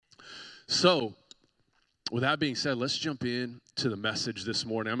So, with that being said, let's jump in to the message this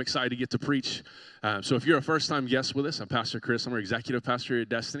morning. I'm excited to get to preach. So if you're a first-time guest with us, I'm Pastor Chris. I'm our executive pastor here at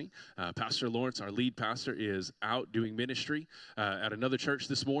Destiny. Pastor Lawrence, our lead pastor, is out doing ministry at another church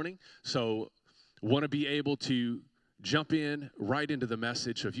this morning. So want to be able to jump in right into the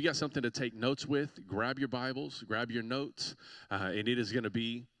message. So if you got something to take notes with, grab your Bibles, grab your notes, and it is going to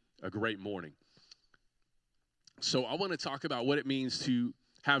be a great morning. So I want to talk about what it means to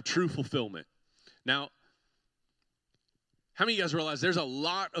have true fulfillment. Now, how many of you guys realize there's a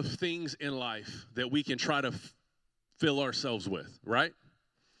lot of things in life that we can try to fill ourselves with, right?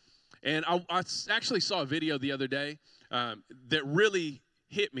 And I actually saw a video the other day that really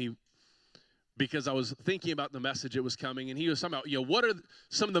hit me because I was thinking about the message that was coming, and he was talking about, what are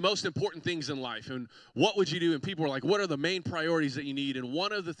some of the most important things in life, and what would you do? And people were like, what are the main priorities that you need? And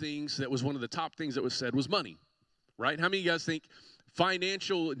one of the things that was one of the top things that was said was money, right? How many of you guys think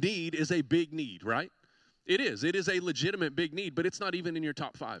financial need is a big need, right? It is. It is a legitimate big need, but it's not even in your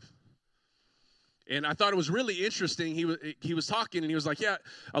top 5. And I thought it was really interesting. He was talking, and he was like, yeah,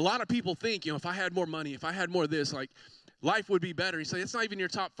 a lot of people think, if I had more money, if I had more of this, like, life would be better. He said, it's not even your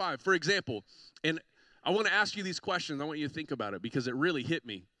top 5. For example, and I want to ask you these questions. I want you to think about it because it really hit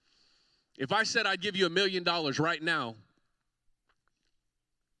me. If I said I'd give you $1 million right now,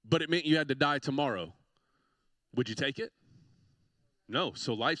 but it meant you had to die tomorrow, would you take it? No,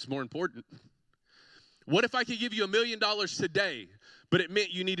 so life's more important. What if I could give you $1 million today, but it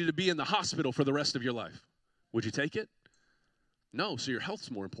meant you needed to be in the hospital for the rest of your life? Would you take it? No, so your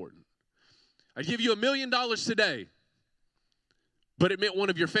health's more important. I'd give you $1 million today, but it meant one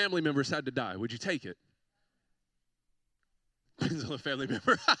of your family members had to die. Would you take it? Depends on the family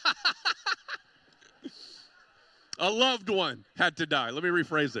member. A loved one had to die. Let me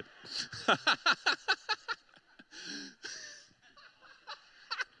rephrase it.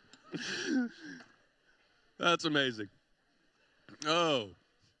 That's amazing. Oh,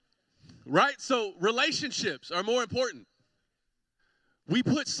 right? So relationships are more important. We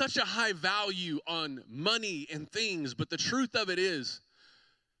put such a high value on money and things, but the truth of it is,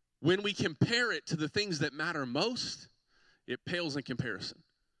 when we compare it to the things that matter most, it pales in comparison.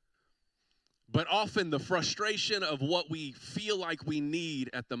 But often the frustration of what we feel like we need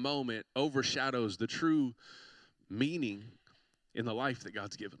at the moment overshadows the true meaning in the life that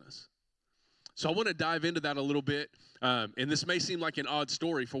God's given us. So I want to dive into that a little bit, and this may seem like an odd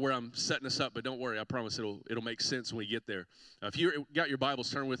story for where I'm setting us up, but don't worry, I promise it'll make sense when we get there. If you got your Bibles,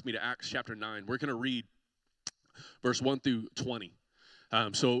 turn with me to Acts chapter 9. We're going to read verse 1 through 20.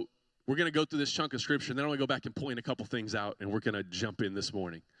 So we're going to go through this chunk of Scripture, and then I'm going to go back and point a couple things out, and we're going to jump in this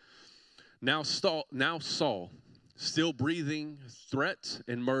morning. Now Saul, still breathing threat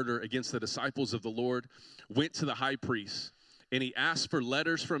and murder against the disciples of the Lord, went to the high priest, and he asked for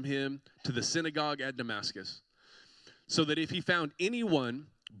letters from him to the synagogue at Damascus, so that if he found anyone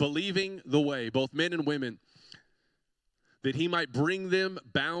believing the way, both men and women, that he might bring them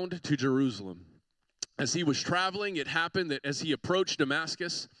bound to Jerusalem. As he was traveling, it happened that as he approached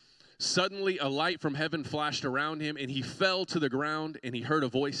Damascus, suddenly a light from heaven flashed around him, and he fell to the ground, and he heard a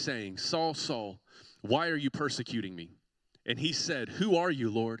voice saying, Saul, Saul, why are you persecuting me? And he said, who are you,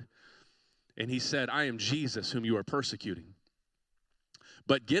 Lord? And he said, I am Jesus, whom you are persecuting.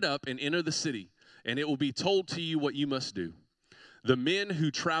 But get up and enter the city, and it will be told to you what you must do. The men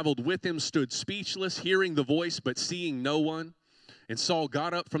who traveled with him stood speechless, hearing the voice, but seeing no one. And Saul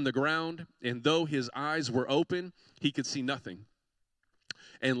got up from the ground, and though his eyes were open, he could see nothing.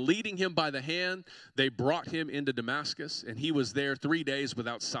 And leading him by the hand, they brought him into Damascus, and he was there 3 days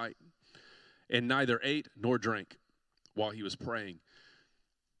without sight, and neither ate nor drank while he was praying.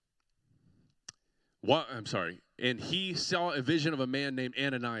 And he saw a vision of a man named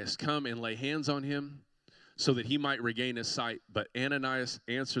Ananias come and lay hands on him so that he might regain his sight. But Ananias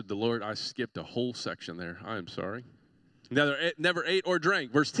answered the Lord. I skipped a whole section there. I am sorry. Never ate or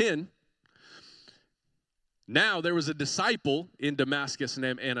drank. Verse 10. Now there was a disciple in Damascus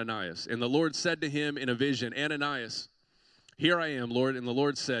named Ananias. And the Lord said to him in a vision, Ananias, here I am, Lord. And the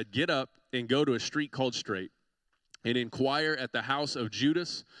Lord said, get up and go to a street called Straight and inquire at the house of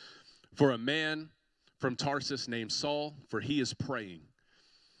Judas for a man from Tarsus named Saul, for he is praying.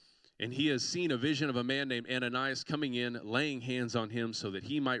 And he has seen a vision of a man named Ananias coming in, laying hands on him so that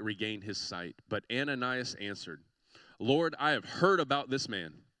he might regain his sight. But Ananias answered, Lord, I have heard about this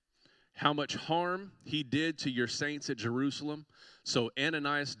man, how much harm he did to your saints at Jerusalem. So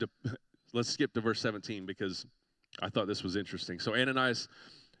Ananias, let's skip to verse 17 because I thought this was interesting. So Ananias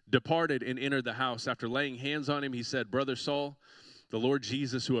departed and entered the house. After laying hands on him, he said, Brother Saul, The Lord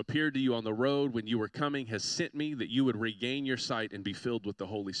Jesus, who appeared to you on the road when you were coming, has sent me that you would regain your sight and be filled with the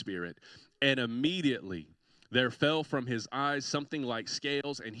Holy Spirit. And immediately there fell from his eyes something like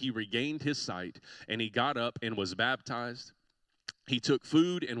scales, and he regained his sight, and he got up and was baptized. He took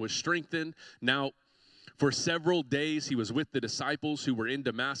food and was strengthened. Now, for several days he was with the disciples who were in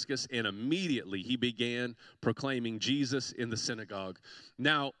Damascus, and immediately he began proclaiming Jesus in the synagogue.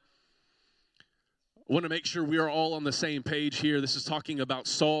 Now, I want to make sure we are all on the same page here. This is talking about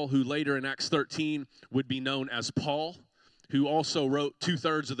Saul, who later in Acts 13 would be known as Paul, who also wrote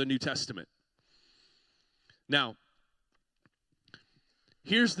 2/3 of the New Testament. Now,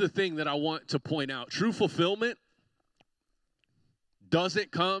 here's the thing that I want to point out. True fulfillment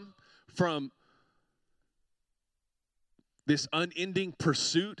doesn't come from this unending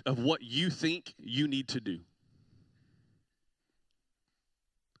pursuit of what you think you need to do.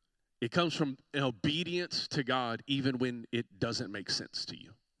 It comes from an obedience to God even when it doesn't make sense to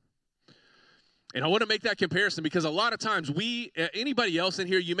you. And I want to make that comparison because a lot of times anybody else in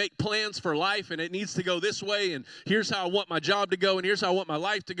here, you make plans for life and it needs to go this way, and here's how I want my job to go, and here's how I want my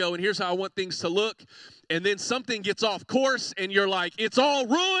life to go, and here's how I want things to look. And then something gets off course and you're like, it's all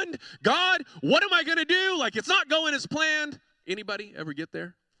ruined. God, what am I going to do? Like, it's not going as planned. Anybody ever get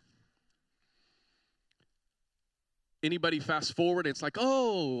there? Anybody fast forward and it's like,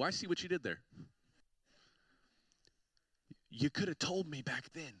 oh, I see what you did there. You could have told me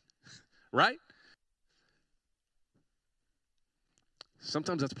back then, right?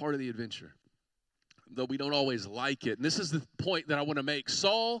 Sometimes that's part of the adventure, though we don't always like it. And this is the point that I want to make.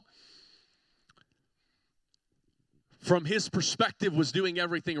 Saul, from his perspective, was doing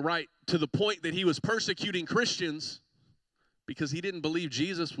everything right to the point that he was persecuting Christians because he didn't believe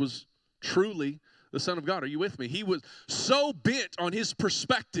Jesus was truly the Son of God. Are you with me? He was so bent on his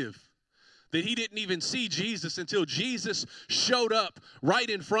perspective that he didn't even see Jesus until Jesus showed up right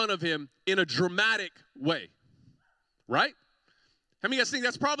in front of him in a dramatic way. Right? How many of you guys think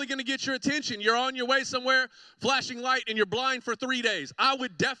that's probably going to get your attention? You're on your way somewhere, flashing light, and you're blind for 3 days. I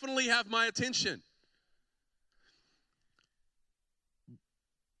would definitely have my attention.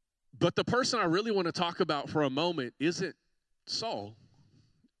 But the person I really want to talk about for a moment isn't Saul.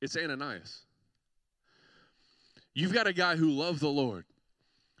 It's Ananias. You've got a guy who loved the Lord,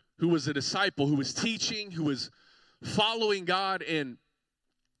 who was a disciple, who was teaching, who was following God, and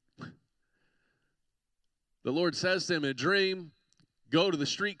the Lord says to him in a dream, go to the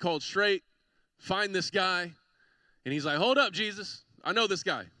street called Straight, find this guy, and he's like, hold up, Jesus, I know this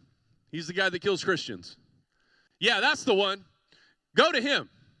guy. He's the guy that kills Christians. Yeah, that's the one. Go to him.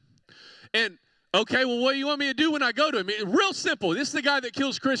 And okay, well, what do you want me to do when I go to him? Real simple. This is the guy that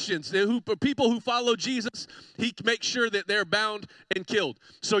kills Christians. People who follow Jesus, he makes sure that they're bound and killed.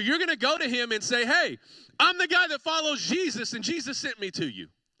 So you're going to go to him and say, hey, I'm the guy that follows Jesus, and Jesus sent me to you.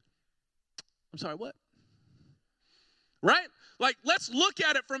 I'm sorry, what? Right? Like, let's look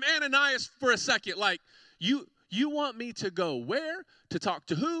at it from Ananias for a second. Like, you want me to go where? To talk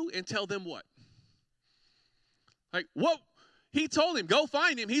to who and tell them what? Like, what? He told him, go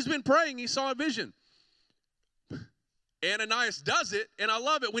find him. He's been praying. He saw a vision. Ananias does it, and I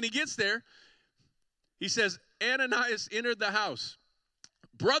love it. When he gets there, he says, Ananias entered the house.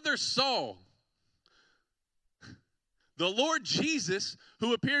 Brother Saul, the Lord Jesus,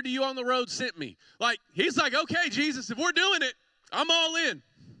 who appeared to you on the road, sent me. Like, he's like, okay, Jesus, if we're doing it, I'm all in.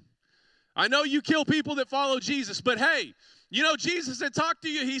 I know you kill people that follow Jesus, but hey, you know, Jesus had talked to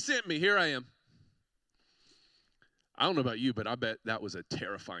you. He sent me. Here I am. I don't know about you, but I bet that was a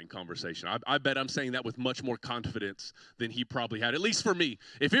terrifying conversation. I bet I'm saying that with much more confidence than he probably had, at least for me.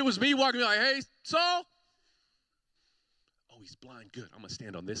 If it was me walking like, hey, Saul. Oh, he's blind. Good. I'm going to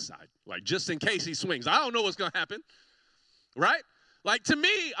stand on this side. Like, just in case he swings. I don't know what's going to happen. Right? Like, to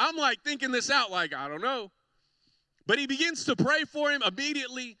me, I'm like thinking this out like, I don't know. But he begins to pray for him.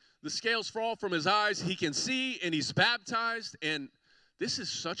 Immediately, the scales fall from his eyes. He can see, and he's baptized. And this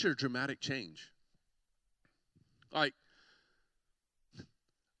is such a dramatic change. Like,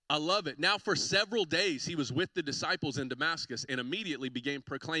 I love it. Now, for several days, he was with the disciples in Damascus and immediately began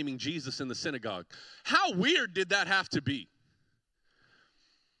proclaiming Jesus in the synagogue. How weird did that have to be?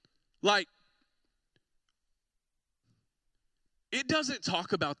 Like, it doesn't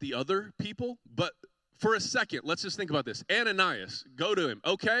talk about the other people, but for a second, let's just think about this. Ananias, go to him.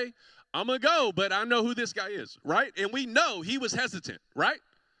 Okay, I'm going to go, but I know who this guy is, right? And we know he was hesitant, right?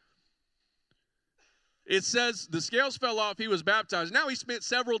 It says the scales fell off, he was baptized. Now he spent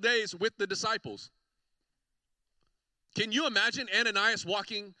several days with the disciples. Can you imagine Ananias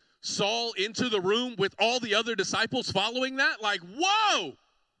walking Saul into the room with all the other disciples following that? Like, whoa!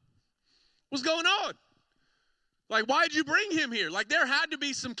 What's going on? Like, why'd you bring him here? Like, there had to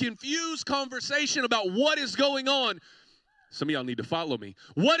be some confused conversation about what is going on. Some of y'all need to follow me.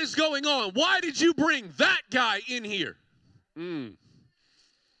 What is going on? Why did you bring that guy in here?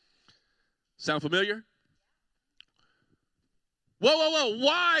 Sound familiar? Whoa, whoa, whoa.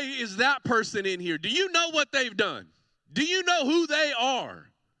 Why is that person in here? Do you know what they've done? Do you know who they are?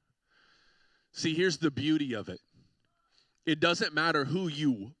 See, here's the beauty of it. It doesn't matter who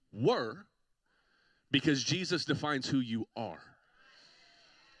you were, because Jesus defines who you are.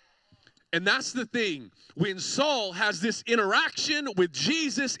 And that's the thing. When Saul has this interaction with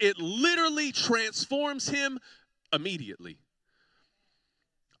Jesus, it literally transforms him immediately.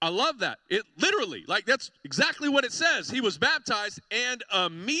 I love that. It literally, like that's exactly what it says. He was baptized and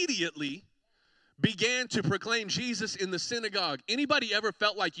immediately began to proclaim Jesus in the synagogue. Anybody ever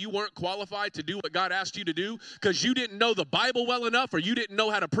felt like you weren't qualified to do what God asked you to do because you didn't know the Bible well enough, or you didn't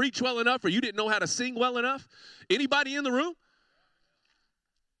know how to preach well enough, or you didn't know how to sing well enough? Anybody in the room?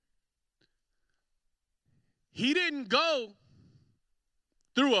 He didn't go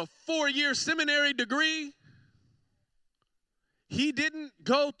through a 4-year seminary degree. He didn't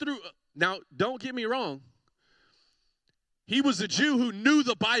go through, now don't get me wrong. He was a Jew who knew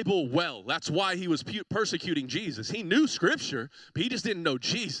the Bible well. That's why he was persecuting Jesus. He knew Scripture, but he just didn't know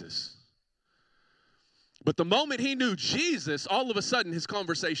Jesus. But the moment he knew Jesus, all of a sudden his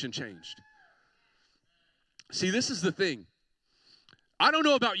conversation changed. See, this is the thing. I don't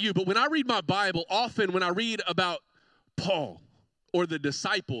know about you, but when I read my Bible, often when I read about Paul or the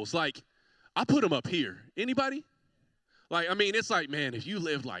disciples, like, I put them up here. Anybody? Like, I mean, it's like, man, if you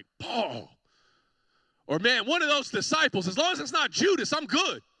lived like Paul, or man, one of those disciples, as long as it's not Judas, I'm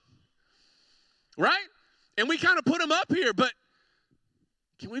good. Right? And we kind of put them up here, but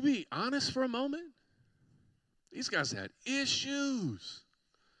can we be honest for a moment? These guys had issues.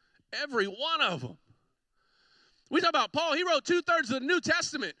 Every one of them. We talk about Paul. He wrote 2/3 of the New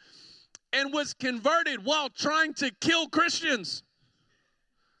Testament and was converted while trying to kill Christians.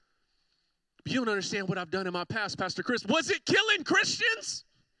 But you don't understand what I've done in my past, Pastor Chris. Was it killing Christians?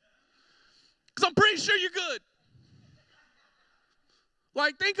 Because I'm pretty sure you're good.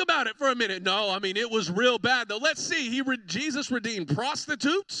 Like, think about it for a minute. No, I mean, it was real bad, though. Let's see. Jesus redeemed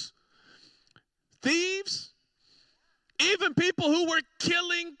prostitutes, thieves, even people who were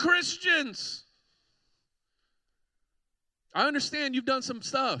killing Christians. I understand you've done some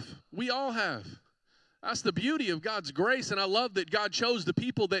stuff. We all have. That's the beauty of God's grace, and I love that God chose the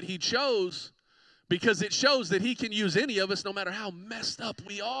people that he chose because it shows that he can use any of us no matter how messed up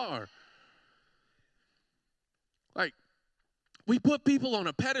we are. Like, we put people on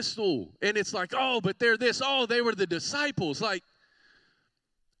a pedestal, and it's like, oh, but they're this. Oh, they were the disciples. Like,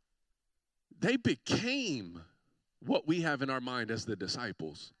 they became what we have in our mind as the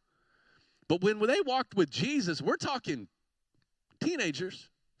disciples. But when they walked with Jesus, we're talking teenagers,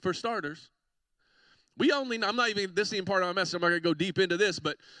 for starters. I'm not even, this ain't part of my message, I'm not going to go deep into this,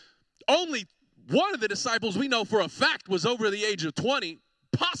 but only one of the disciples we know for a fact was over the age of 20,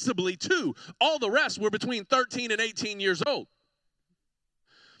 possibly 2. All the rest were between 13 and 18 years old.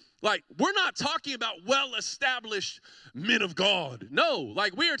 Like, we're not talking about well-established men of God. No,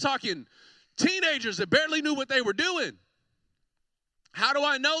 like we are talking teenagers that barely knew what they were doing. How do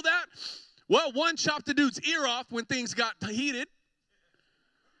I know that? Well, one chopped the dude's ear off when things got heated.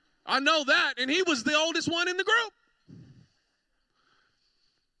 I know that, and he was the oldest one in the group.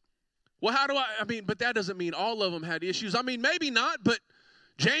 Well, but that doesn't mean all of them had issues. I mean, maybe not, but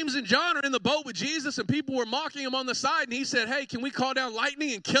James and John are in the boat with Jesus, and people were mocking him on the side, and he said, hey, can we call down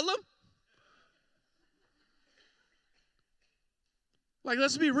lightning and kill him? Like,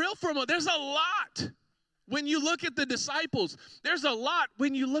 let's be real for a moment. There's a lot when you look at the disciples. There's a lot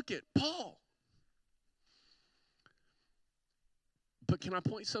when you look at Paul. But can I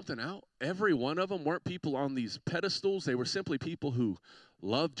point something out? Every one of them weren't people on these pedestals. They were simply people who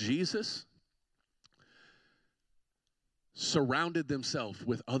loved Jesus, surrounded themselves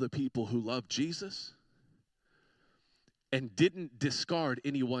with other people who loved Jesus, and didn't discard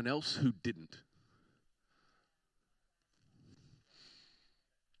anyone else who didn't.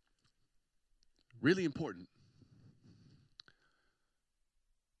 Really important.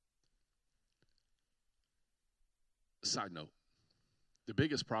 Side note. The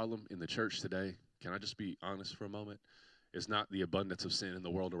biggest problem in the church today, can I just be honest for a moment, is not the abundance of sin in the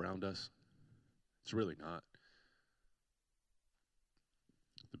world around us. It's really not.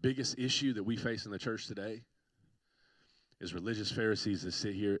 The biggest issue that we face in the church today is religious Pharisees that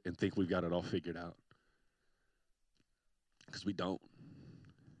sit here and think we've got it all figured out. Because we don't.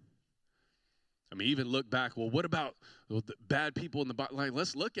 I mean, even look back, well, what about the bad people in the Bible? Like,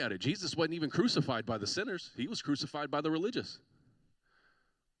 let's look at it. Jesus wasn't even crucified by the sinners. He was crucified by the religious.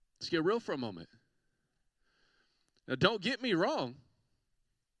 Let's get real for a moment. Now, don't get me wrong.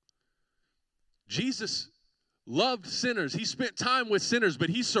 Jesus loved sinners. He spent time with sinners, but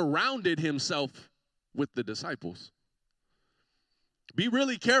he surrounded himself with the disciples. Be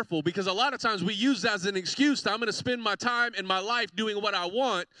really careful, because a lot of times we use that as an excuse that I'm going to spend my time and my life doing what I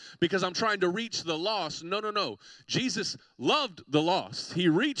want because I'm trying to reach the lost. No, no, no. Jesus loved the lost. He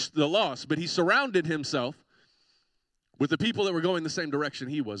reached the lost, but he surrounded himself with the people that were going the same direction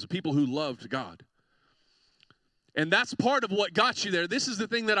he was, the people who loved God. And that's part of what got you there. This is the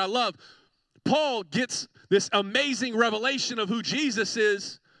thing that I love. Paul gets this amazing revelation of who Jesus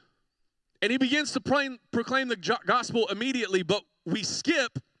is, and he begins to proclaim the gospel immediately, but we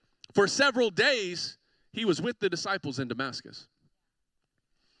skip for several days. He was with the disciples in Damascus.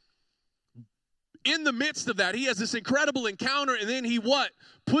 In the midst of that, he has this incredible encounter, and then he what?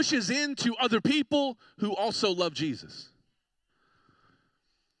 Pushes into other people who also love Jesus.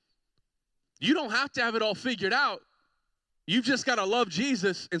 You don't have to have it all figured out. You've just got to love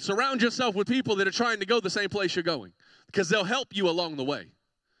Jesus and surround yourself with people that are trying to go the same place you're going, because they'll help you along the way.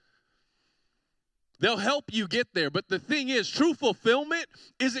 They'll help you get there. But the thing is, true fulfillment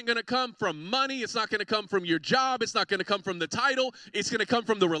isn't going to come from money. It's not going to come from your job. It's not going to come from the title. It's going to come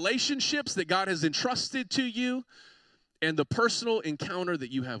from the relationships that God has entrusted to you and the personal encounter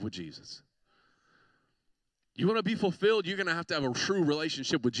that you have with Jesus. You want to be fulfilled, you're going to have a true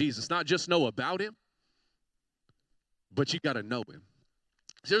relationship with Jesus. Not just know about him, but you got to know him.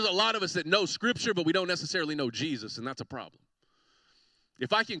 So there's a lot of us that know Scripture, but we don't necessarily know Jesus, and that's a problem.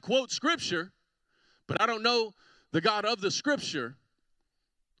 If I can quote Scripture, but I don't know the God of the Scripture,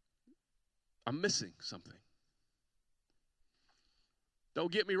 I'm missing something.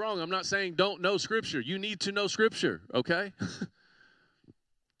 Don't get me wrong. I'm not saying don't know Scripture. You need to know Scripture, okay?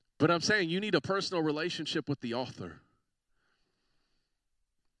 But I'm saying you need a personal relationship with the author.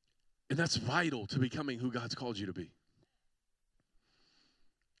 And that's vital to becoming who God's called you to be.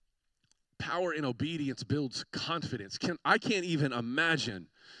 Power in obedience builds confidence. I can't even imagine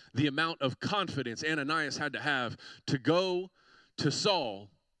the amount of confidence Ananias had to have to go to Saul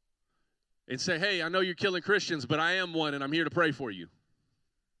and say, hey, I know you're killing Christians, but I am one, and I'm here to pray for you.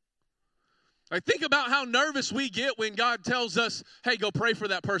 Like, think about how nervous we get when God tells us, hey, go pray for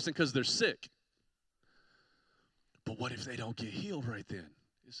that person because they're sick. But what if they don't get healed right then?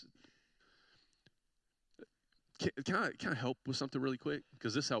 Can I help with something really quick?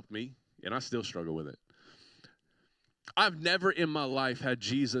 Because this helped me, and I still struggle with it. I've never in my life had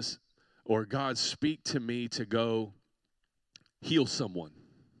Jesus or God speak to me to go heal someone.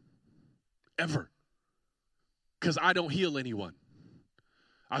 Ever. Because I don't heal anyone.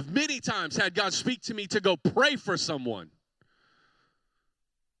 I've many times had God speak to me to go pray for someone.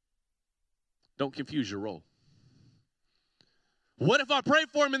 Don't confuse your role. What if I pray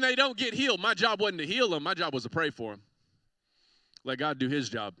for them and they don't get healed? My job wasn't to heal them. My job was to pray for them. Let God do his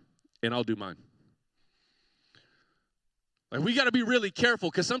job, and I'll do mine. Like, we got to be really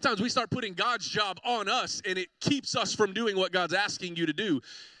careful, because sometimes we start putting God's job on us, and it keeps us from doing what God's asking you to do.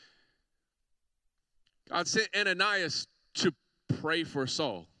 God sent Ananias to pray for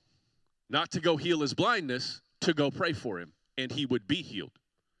Saul, not to go heal his blindness, to go pray for him, and he would be healed.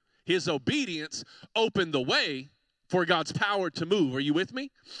 His obedience opened the way for God's power to move. Are you with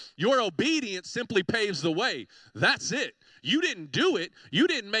me? Your obedience simply paves the way. That's it. You didn't do it. You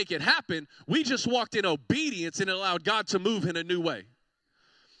didn't make it happen. We just walked in obedience and allowed God to move in a new way.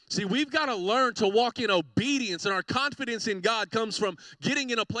 See, we've got to learn to walk in obedience, and our confidence in God comes from getting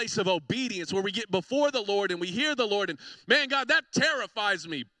in a place of obedience where we get before the Lord and we hear the Lord, and man, God, that terrifies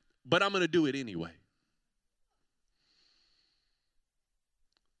me, but I'm going to do it anyway.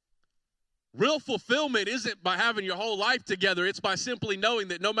 Real fulfillment isn't by having your whole life together. It's by simply knowing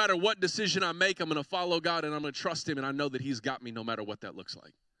that no matter what decision I make, I'm going to follow God and I'm going to trust him, and I know that he's got me no matter what that looks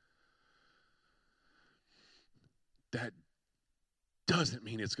like. That doesn't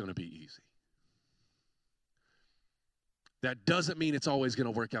mean it's going to be easy. That doesn't mean it's always going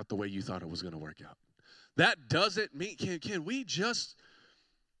to work out the way you thought it was going to work out. That doesn't mean, can we just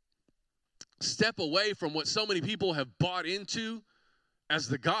step away from what so many people have bought into as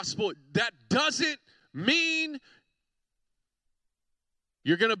the gospel? That doesn't mean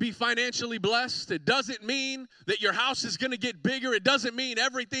you're going to be financially blessed. It doesn't mean that your house is going to get bigger. It doesn't mean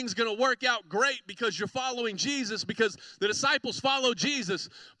everything's going to work out great because you're following Jesus, because the disciples followed Jesus.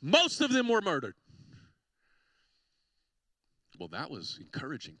 Most of them were murdered. Well, that was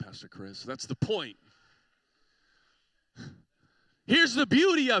encouraging, Pastor Chris. That's the point. Here's the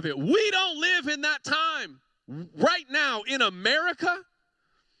beauty of it. We don't live in that time. Right now in America,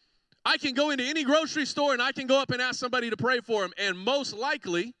 I can go into any grocery store and I can go up and ask somebody to pray for them, and most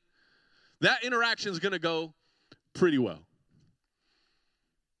likely that interaction is going to go pretty well.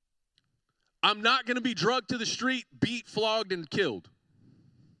 I'm not going to be drugged to the street, beat, flogged, and killed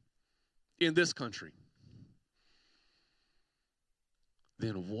in this country.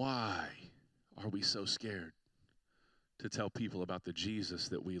 Then why are we so scared to tell people about the Jesus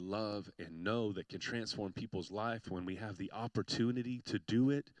that we love and know that can transform people's life when we have the opportunity to do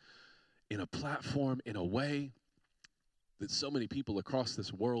it in a platform, in a way that so many people across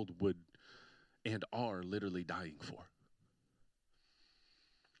this world would and are literally dying for?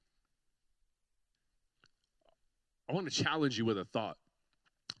 I want to challenge you with a thought.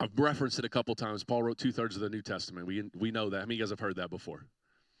 I've referenced it a couple times. Paul wrote 2/3 of the New Testament. We know that. How many of you guys have heard that before?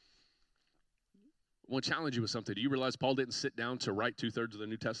 I want to challenge you with something. Do you realize Paul didn't sit down to write 2/3 of the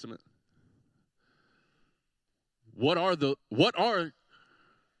New Testament? What are the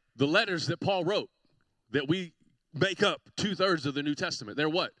letters that Paul wrote that we make up 2/3 of the New Testament? They're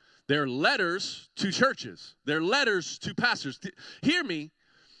what? They're letters to churches. They're letters to pastors. Hear me.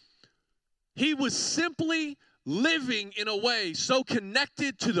 He was simply living in a way so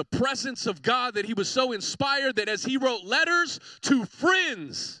connected to the presence of God that he was so inspired that as he wrote letters to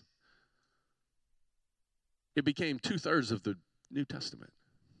friends, it became 2/3 of the New Testament.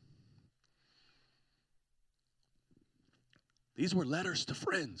 These were letters to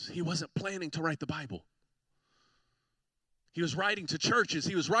friends. He wasn't planning to write the Bible. He was writing to churches.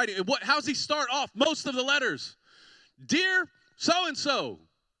 He was writing. And how's he start off most of the letters? Dear so-and-so,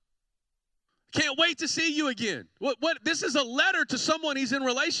 can't wait to see you again. This is a letter to someone he's in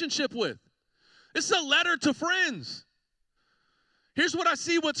relationship with. This is a letter to friends. Here's what I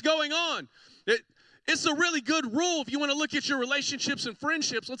see what's going on. It's a really good rule if you want to look at your relationships and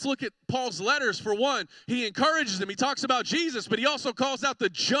friendships. Let's look at Paul's letters for one. He encourages them. He talks about Jesus, but he also calls out the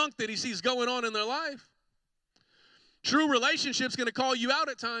junk that he sees going on in their life. True relationship's going to call you out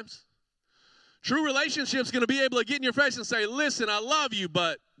at times. True relationship's going to be able to get in your face and say, listen, I love you,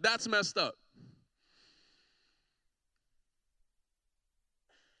 but that's messed up.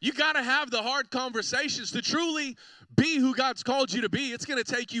 You got to have the hard conversations to truly be who God's called you to be. It's going to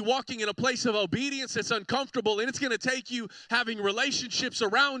take you walking in a place of obedience that's uncomfortable, and it's going to take you having relationships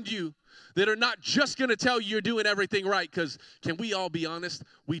around you that are not just going to tell you you're doing everything right, because can we all be honest?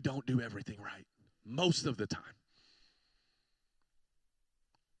 We don't do everything right most of the time.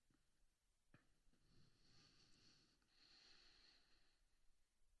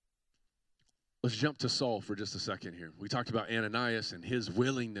 Let's jump to Saul for just a second here. We talked about Ananias and his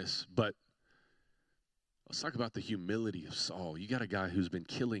willingness, but let's talk about the humility of Saul. You got a guy who's been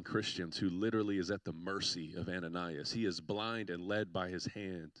killing Christians who literally is at the mercy of Ananias. He is blind and led by his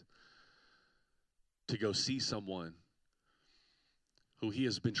hand to go see someone who he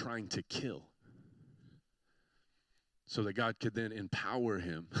has been trying to kill so that God could then empower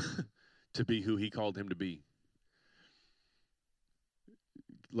him to be who he called him to be.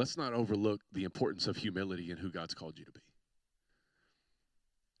 Let's not overlook the importance of humility in who God's called you to be.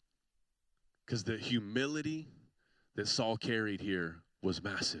 Because the humility that Saul carried here was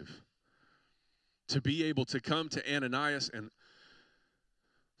massive. To be able to come to Ananias and,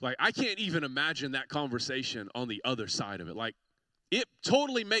 I can't even imagine that conversation on the other side of it. It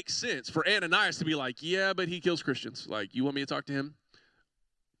totally makes sense for Ananias to be like, yeah, but he kills Christians. You want me to talk to him?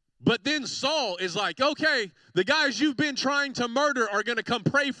 But then Saul is like, okay, the guys you've been trying to murder are going to come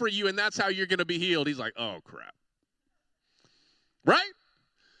pray for you, and that's how you're going to be healed. He's like, oh, crap. Right?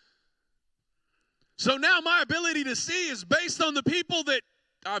 So now my ability to see is based on the people that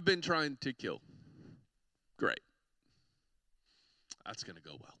I've been trying to kill. Great. That's going to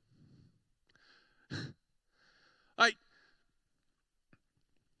go well.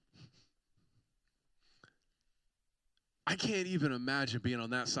 I can't even imagine being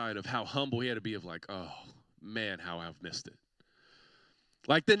on that side of how humble he had to be of oh, man, how I've missed it.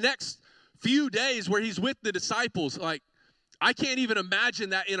 The next few days where he's with the disciples, I can't even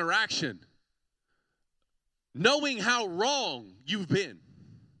imagine that interaction. Knowing how wrong you've been,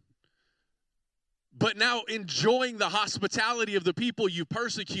 but now enjoying the hospitality of the people you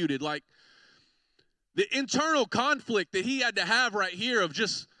persecuted. The internal conflict that he had to have right here of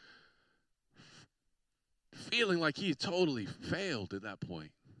just feeling like he totally failed at that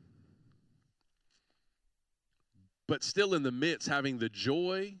point. But still in the midst, having the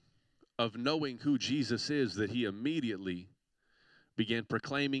joy of knowing who Jesus is, that he immediately began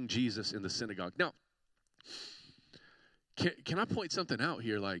proclaiming Jesus in the synagogue. Now, can I point something out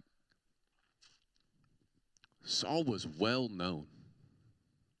here? Saul was well known.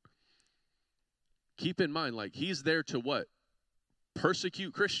 keep in mind, like, he's there to what?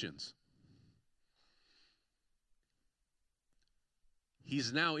 Persecute Christians.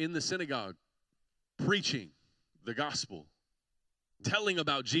 He's now in the synagogue preaching the gospel, telling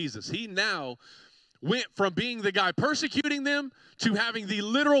about Jesus. He now went from being the guy persecuting them to having the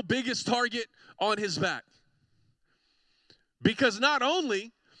literal biggest target on his back. Because not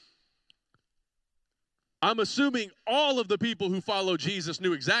only, I'm assuming all of the people who follow Jesus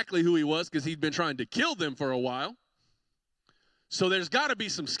knew exactly who he was because he'd been trying to kill them for a while. So there's got to be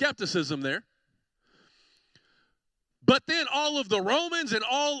some skepticism there. But then all of the Romans and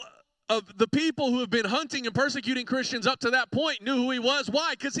all of the people who have been hunting and persecuting Christians up to that point knew who he was.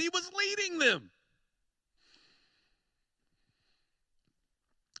 Why? Because he was leading them.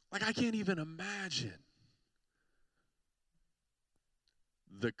 Like, I can't even imagine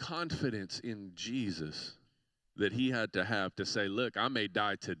the confidence in Jesus that he had to have to say, look, I may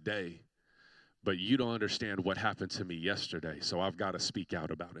die today, but you don't understand what happened to me yesterday, so I've got to speak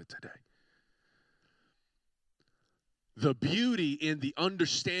out about it today. The beauty in the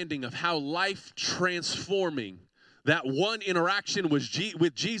understanding of how life-transforming that one interaction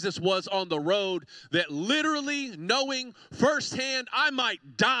with Jesus was on the road, that literally knowing firsthand I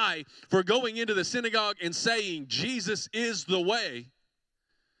might die for going into the synagogue and saying Jesus is the way.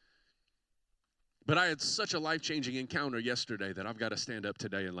 But I had such a life-changing encounter yesterday that I've got to stand up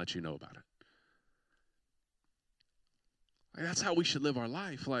today and let you know about it. Like, that's how we should live our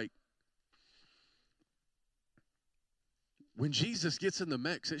life. Like, when Jesus gets in the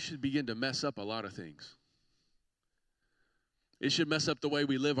mix, it should begin to mess up a lot of things. It should mess up the way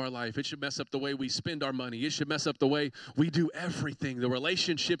we live our life. It should mess up the way we spend our money. It should mess up the way we do everything, the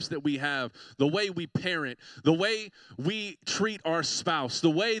relationships that we have, the way we parent, the way we treat our spouse, the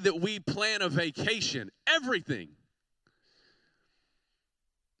way that we plan a vacation. Everything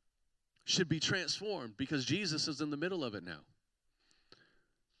should be transformed because Jesus is in the middle of it now.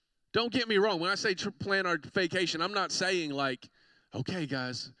 Don't get me wrong. When I say plan our vacation, I'm not saying like, okay,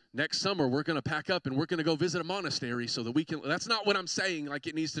 guys, next summer we're going to pack up and we're going to go visit a monastery so that we can. That's not what I'm saying, like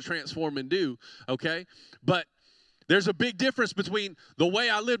it needs to transform and do, okay? But there's a big difference between the way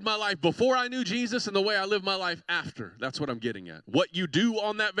I lived my life before I knew Jesus and the way I live my life after. That's what I'm getting at. What you do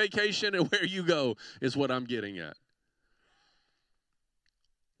on that vacation and where you go is what I'm getting at.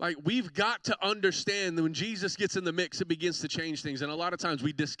 Like, we've got to understand that when Jesus gets in the mix, it begins to change things. And a lot of times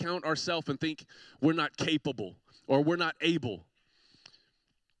we discount ourselves and think we're not capable or we're not able.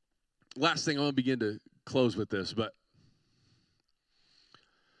 Last thing, I want to begin to close with this, but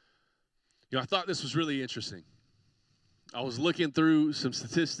I thought this was really interesting. I was looking through some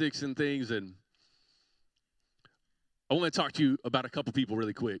statistics and things, and I want to talk to you about a couple people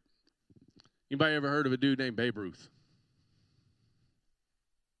really quick. Anybody ever heard of a dude named Babe Ruth?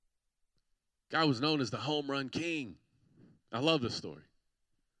 Guy was known as the home run king. I love this story.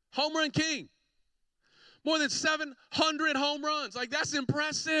 Home run king. More than 700 home runs. Like, that's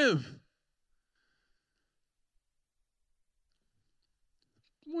impressive.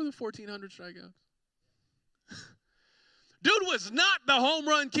 More than 1,400 strikeouts. Dude was not the home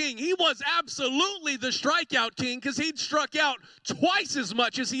run king. He was absolutely the strikeout king because he'd struck out twice as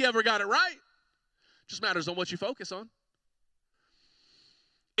much as he ever got it right. Just matters on what you focus on.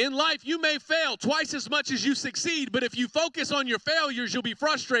 In life, you may fail twice as much as you succeed, but if you focus on your failures, you'll be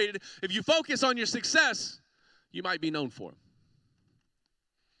frustrated. If you focus on your success, you might be known for them.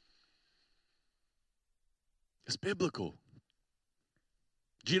 It's biblical.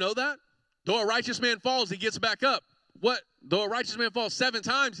 Do you know that? Though a righteous man falls, he gets back up. What? Though a righteous man falls 7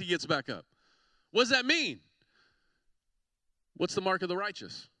 times, he gets back up. What does that mean? What's the mark of the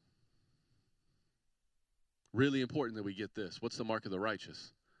righteous? Really important that we get this. What's the mark of the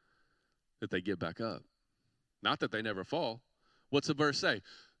righteous? That they get back up. Not that they never fall. What's the verse say?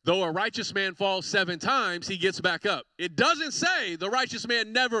 Though a righteous man falls 7 times, he gets back up. It doesn't say the righteous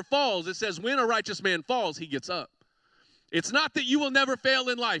man never falls. It says when a righteous man falls, he gets up. It's not that you will never fail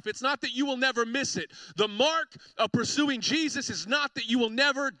in life. It's not that you will never miss it. The mark of pursuing Jesus is not that you will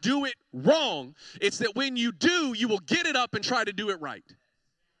never do it wrong. It's that when you do, you will get it up and try to do it right.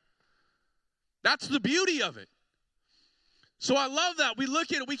 That's the beauty of it. So I love that. We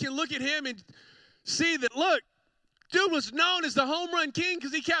can look at him and see that, look, dude was known as the home run king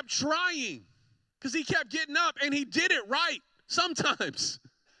because he kept trying, because he kept getting up, and he did it right sometimes.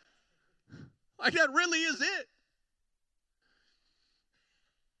 Like, that really is it.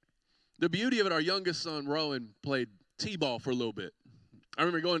 The beauty of it, our youngest son, Rowan, played t-ball for a little bit. I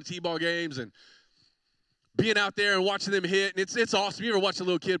remember going to t-ball games and being out there and watching them hit, and it's awesome. You ever watch a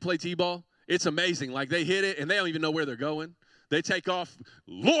little kid play t-ball? It's amazing. Like, they hit it, and they don't even know where they're going. They take off,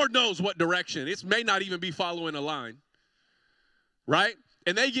 Lord knows what direction. It may not even be following a line, right?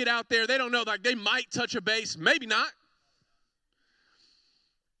 And they get out there, they don't know, like they might touch a base, maybe not.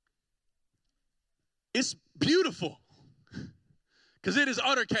 It's beautiful because it is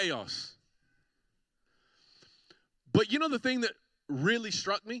utter chaos. But you know the thing that really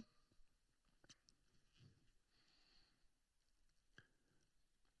struck me?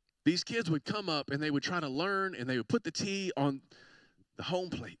 These kids would come up and they would try to learn and they would put the tee on the home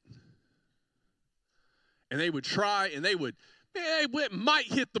plate. And they would try and they might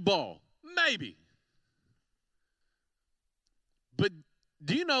hit the ball. Maybe. But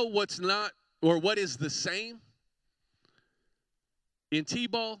do you know what's not, or what is the same in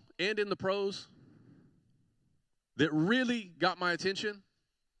T-ball and in the pros that really got my attention?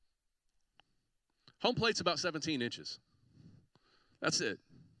 Home plate's about 17 inches. That's it.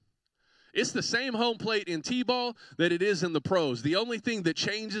 It's the same home plate in T-ball that it is in the pros. The only thing that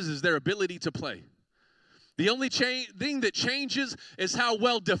changes is their ability to play. The only thing that changes is how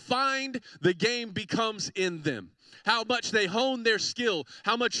well defined the game becomes in them. How much they hone their skill.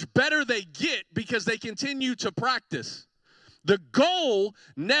 How much better they get because they continue to practice. The goal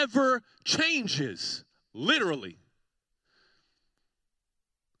never changes, literally.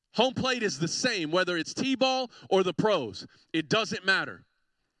 Home plate is the same, whether it's T-ball or the pros. It doesn't matter.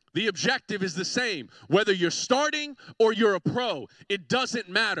 The objective is the same, whether you're starting or you're a pro. It doesn't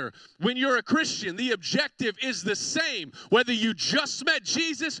matter. When you're a Christian, the objective is the same, whether you just met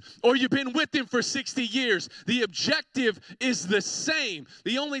Jesus or you've been with him for 60 years. The objective is the same.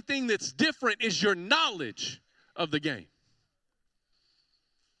 The only thing that's different is your knowledge of the game.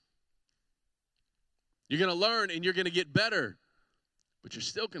 You're going to learn and you're going to get better, but you're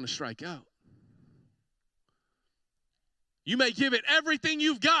still going to strike out. You may give it everything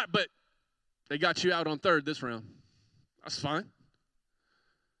you've got, but they got you out on third this round. That's fine.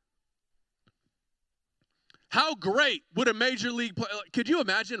 How great would a major league play? Could you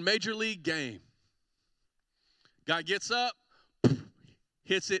imagine a major league game? Guy gets up,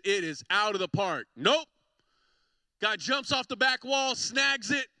 hits it. It is out of the park. Nope. Guy jumps off the back wall, snags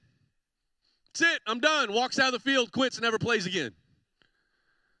it. That's it. I'm done. Walks out of the field, quits, never plays again.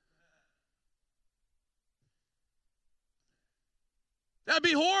 That'd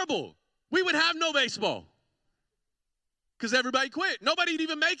be horrible. We would have no baseball because everybody quit. Nobody'd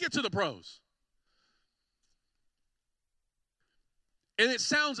even make it to the pros. And it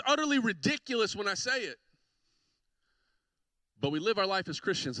sounds utterly ridiculous when I say it, but we live our life as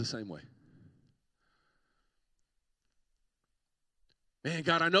Christians the same way. Man,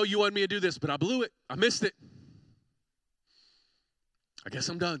 God, I know you wanted me to do this, but I blew it. I missed it. I guess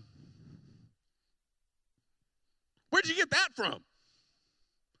I'm done. Where'd you get that from?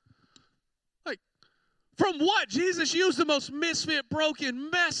 From what? Jesus used the most misfit,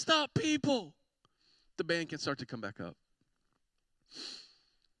 broken, messed up people. The band can start to come back up.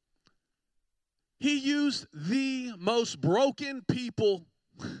 He used the most broken people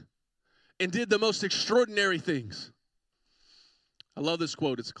and did the most extraordinary things. I love this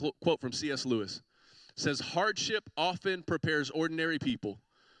quote. It's a quote from C.S. Lewis. It says, hardship often prepares ordinary people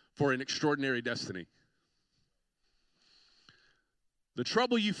for an extraordinary destiny. The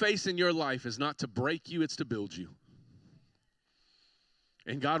trouble you face in your life is not to break you, it's to build you.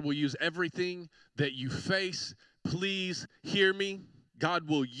 And God will use everything that you face. Please hear me. God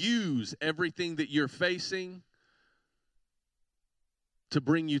will use everything that you're facing to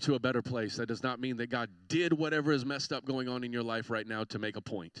bring you to a better place. That does not mean that God did whatever is messed up going on in your life right now to make a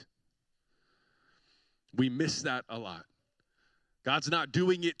point. We miss that a lot. God's not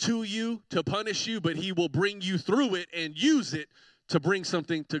doing it to you to punish you, but he will bring you through it and use it to bring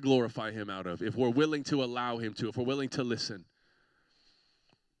something to glorify him out of, if we're willing to allow him to, if we're willing to listen,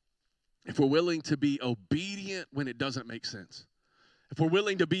 if we're willing to be obedient when it doesn't make sense, if we're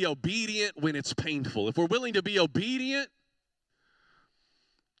willing to be obedient when it's painful, if we're willing to be obedient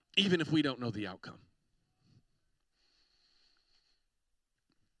even if we don't know the outcome.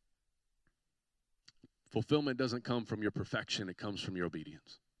 Fulfillment doesn't come from your perfection, it comes from your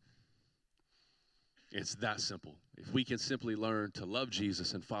obedience. It's that simple. If we can simply learn to love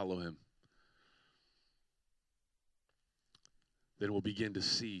Jesus and follow him, then we'll begin to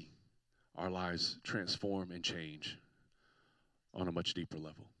see our lives transform and change on a much deeper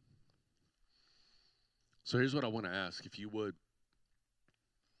level. So here's what I want to ask. If you would,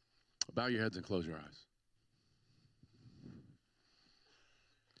 bow your heads and close your eyes.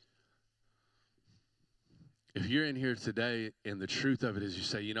 If you're in here today and the truth of it is you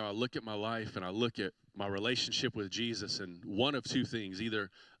say, you know, I look at my life and I look at my relationship with Jesus and one of two things. Either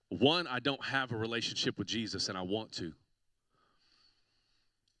one, I don't have a relationship with Jesus and I want to.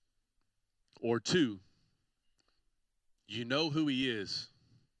 Or two, you know who he is,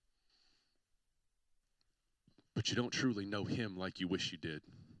 but you don't truly know him like you wish you did.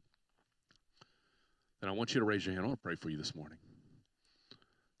 Then I want you to raise your hand. I want to pray for you this morning.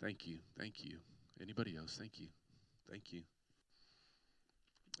 Thank you. Thank you. Anybody else? Thank you. Thank you.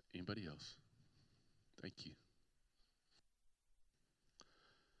 Anybody else? Thank you.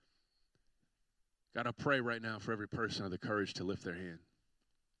 God, I pray right now for every person of the courage to lift their hand.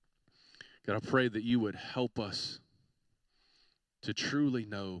 God, I pray that you would help us to truly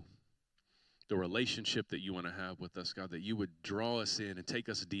know the relationship that you want to have with us, God, that you would draw us in and take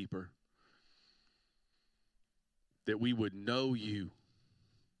us deeper, that we would know you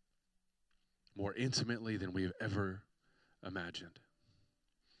more intimately than we have ever imagined.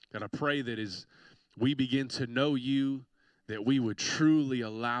 God, I pray that as we begin to know you, that we would truly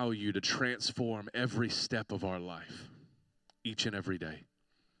allow you to transform every step of our life, each and every day,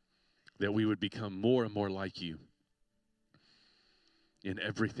 that we would become more and more like you in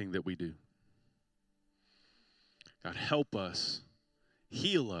everything that we do. God, help us,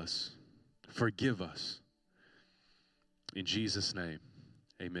 heal us, forgive us. In Jesus' name,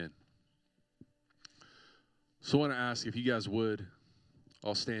 amen. So I want to ask if you guys would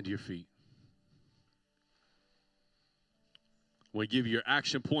all stand to your feet. I want to give you your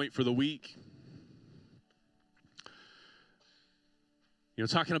action point for the week. You know,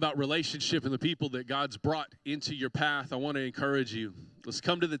 talking about relationship and the people that God's brought into your path, I want to encourage you. Let's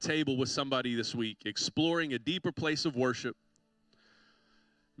come to the table with somebody this week, exploring a deeper place of worship,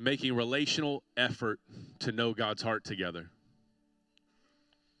 making relational effort to know God's heart together.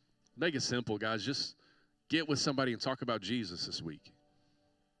 Make it simple, guys. Just get with somebody and talk about Jesus this week.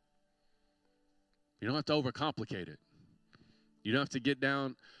 You don't have to overcomplicate it. You don't have to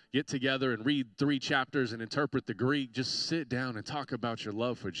get together and read 3 chapters and interpret the Greek. Just sit down and talk about your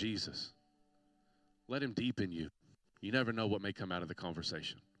love for Jesus. Let him deepen you. You never know what may come out of the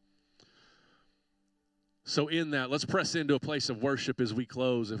conversation. So in that, let's press into a place of worship as we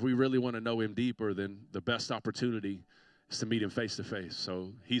close. If we really want to know him deeper, then the best opportunity is to meet him face to face.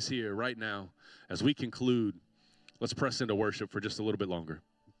 So he's here right now. As we conclude, let's press into worship for just a little bit longer.